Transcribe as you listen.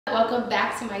Welcome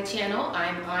back to my channel.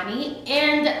 I'm Ani,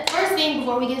 and first thing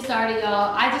before we get started,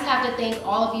 y'all, I just have to thank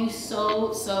all of you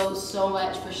so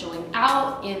much for showing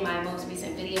out in my most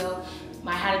recent video,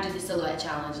 my how to do the silhouette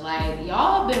challenge. Like,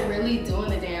 y'all have been really doing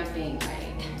the damn thing,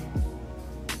 right?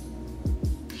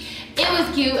 It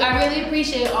was cute. I really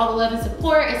appreciate all the love and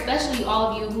support, especially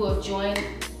all of you who have joined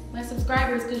my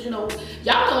subscribers, because you know,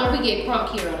 y'all gonna learn we get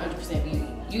crunk here on 100% Beauty.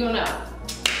 You gonna know.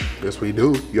 Yes, we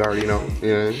do. You already know.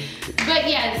 Yeah. But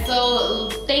yeah,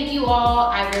 so thank you all.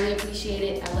 I really appreciate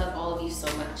it. I love all of you so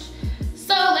much.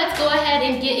 So let's go ahead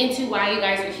and get into why you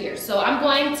guys are here. So I'm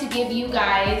going to give you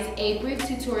guys a brief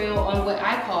tutorial on what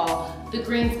I call the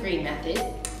green screen method,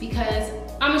 because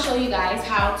I'm gonna show you guys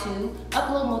how to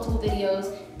upload multiple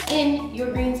videos in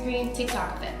your green screen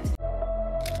TikTok effect.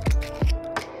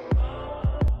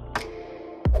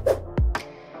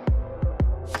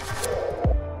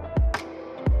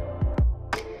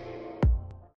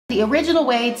 The original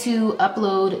way to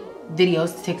upload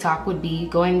videos to TikTok would be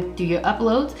going through your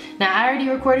uploads. Now, I already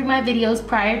recorded my videos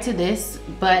prior to this,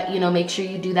 but you know, make sure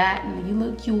you do that and you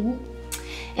look cute.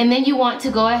 And then you want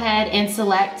to go ahead and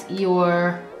select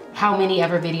your how many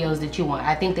ever videos that you want.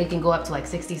 I think they can go up to like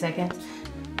 60 seconds.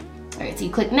 All right, so you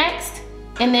click next,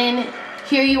 and then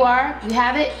here you are, you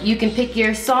have it. You can pick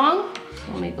your song.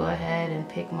 So let me go ahead and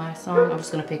pick my song. I'm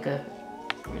just gonna pick a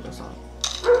original song.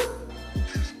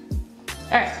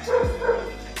 All right,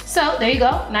 so there you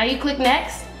go. Now you click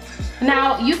next.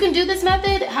 Now you can do this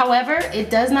method, however, it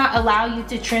does not allow you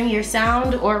to trim your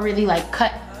sound or really like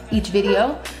cut each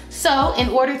video. So in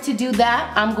order to do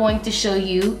that, I'm going to show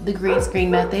you the green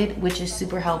screen method, which is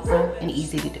super helpful and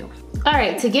easy to do. All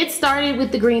right, to get started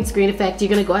with the green screen effect, you're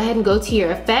gonna go ahead and go to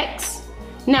your effects.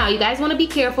 Now you guys wanna be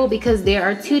careful because there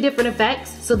are two different effects.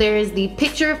 So there is the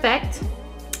picture effect,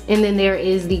 and then there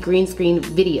is the green screen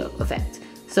video effect.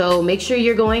 So make sure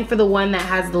you're going for the one that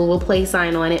has the little play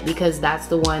sign on it, because that's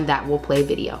the one that will play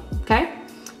video, okay?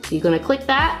 So you're gonna click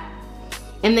that,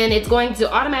 and then it's going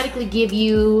to automatically give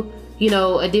you, you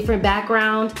know, a different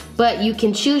background, but you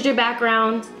can choose your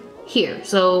background here.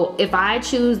 So if I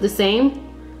choose the same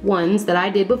ones that I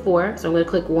did before, so I'm gonna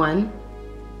click one,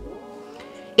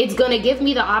 it's gonna give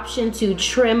me the option to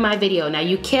trim my video. Now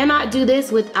you cannot do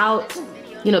this without,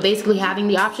 you know, basically having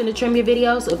the option to trim your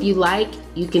video. So if you like,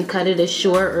 you can cut it as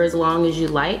short or as long as you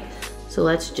like. So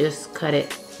let's just cut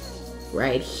it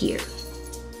right here.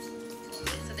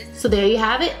 So there you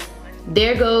have it.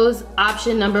 There goes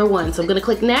option number one. So I'm gonna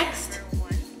click next.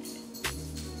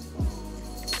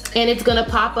 And it's gonna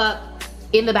pop up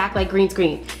in the back like green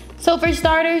screen. So for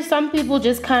starters, some people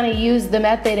just kind of use the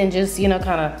method and just, you know,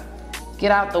 kind of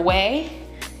get out the way.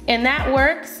 And that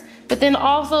works. But then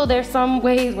also there's some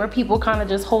ways where people kind of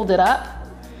just hold it up.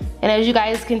 And as you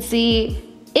guys can see,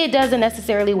 it doesn't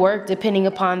necessarily work depending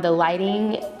upon the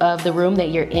lighting of the room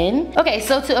that you're in. Okay,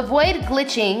 so to avoid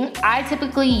glitching, I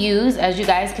typically use, as you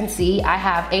guys can see, I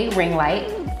have a ring light,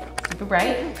 super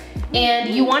bright.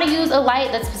 And you wanna use a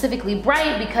light that's specifically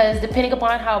bright, because depending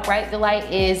upon how bright the light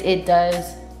is, it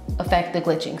does affect the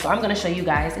glitching. So I'm gonna show you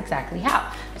guys exactly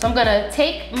how. So I'm gonna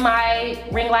take my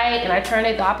ring light and I turn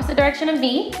it the opposite direction of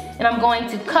me, and I'm going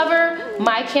to cover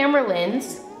my camera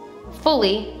lens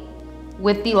fully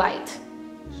with the light.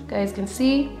 As you guys can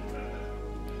see,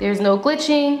 there's no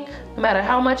glitching, no matter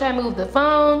how much I move the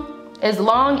phone, as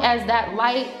long as that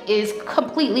light is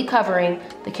completely covering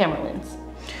the camera lens.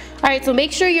 All right, so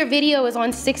make sure your video is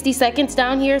on 60 seconds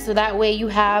down here, so that way you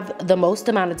have the most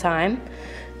amount of time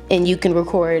and you can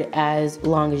record as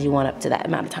long as you want up to that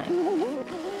amount of time.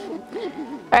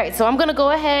 All right, so I'm gonna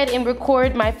go ahead and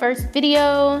record my first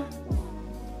video.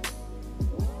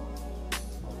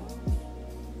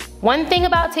 One thing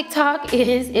about TikTok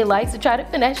is it likes to try to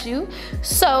finesse you.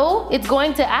 So it's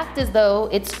going to act as though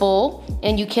it's full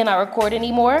and you cannot record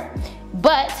anymore.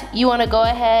 But you wanna go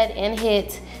ahead and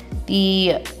hit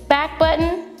the back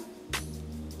button.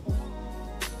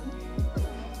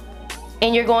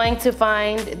 And you're going to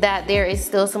find that there is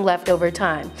still some leftover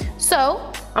time.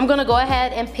 So I'm gonna go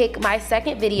ahead and pick my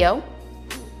second video.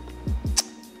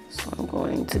 So I'm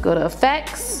going to go to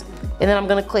effects, and then I'm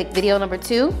gonna click video number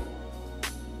 2.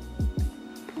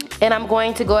 And I'm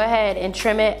going to go ahead and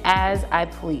trim it as I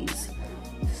please.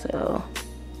 So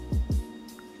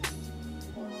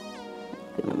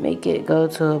I'm gonna make it go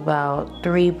to about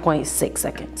 3.6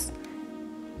 seconds.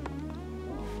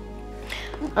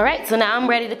 All right, so now I'm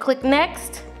ready to click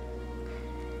next.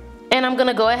 And I'm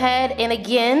gonna go ahead and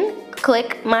again,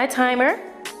 click my timer.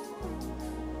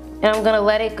 And I'm gonna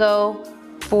let it go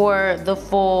for the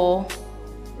full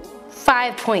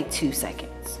 5.2 seconds.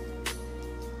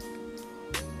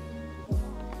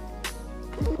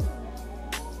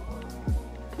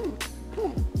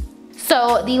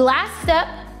 So the last step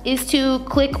is to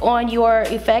click on your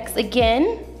effects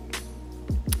again,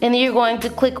 and then you're going to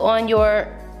click on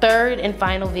your third and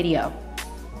final video.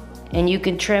 And you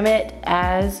can trim it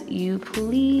as you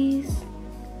please.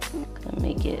 Gonna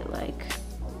make it like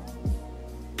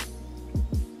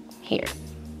here.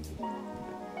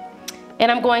 And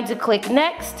I'm going to click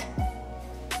next,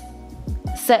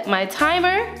 set my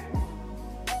timer,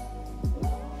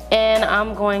 and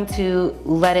I'm going to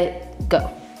let it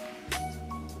go.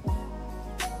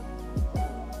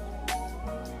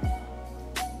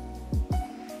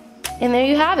 And there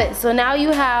you have it. So now you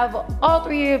have all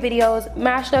 3 of your videos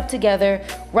mashed up together,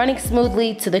 running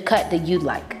smoothly to the cut that you'd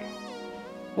like.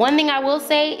 One thing I will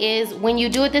say is when you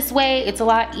do it this way, it's a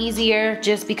lot easier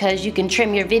just because you can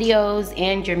trim your videos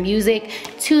and your music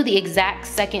to the exact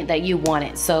second that you want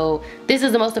it. So this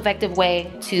is the most effective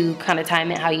way to kind of time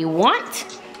it how you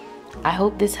want. I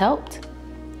hope this helped.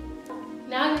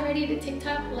 Now you're ready to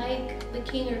TikTok like the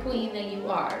king or queen that you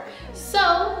are.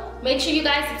 So make sure you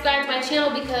guys subscribe to my channel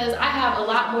because I have a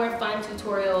lot more fun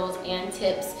tutorials and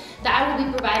tips that I will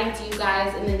be providing to you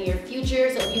guys in the near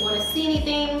future. So if you want to see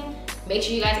anything, make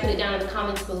sure you guys put it down in the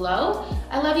comments below.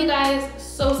 I love you guys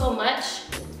so, so much.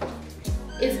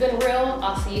 It's been real.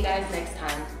 I'll see you guys next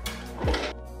time.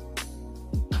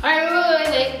 All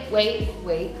right, wait.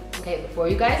 Okay, before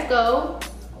you go,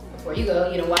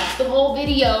 you know, watch the whole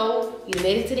video, you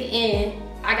made it to the end,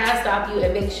 I gotta stop you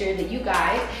and make sure that you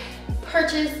guys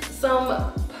purchase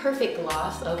some perfect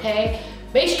gloss, okay?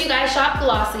 Make sure you guys shop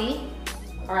Glossy.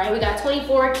 All right, we got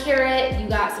 24 karat, you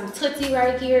got some Tootsie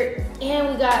right here, and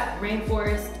we got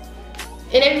Rainforest.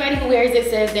 And everybody who wears it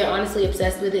says they're honestly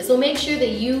obsessed with it. So make sure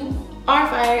that you are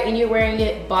fire and you're wearing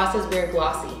it. Bosses wear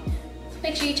Glossy. So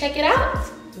make sure you check it out.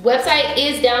 Website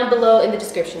is down below in the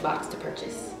description box to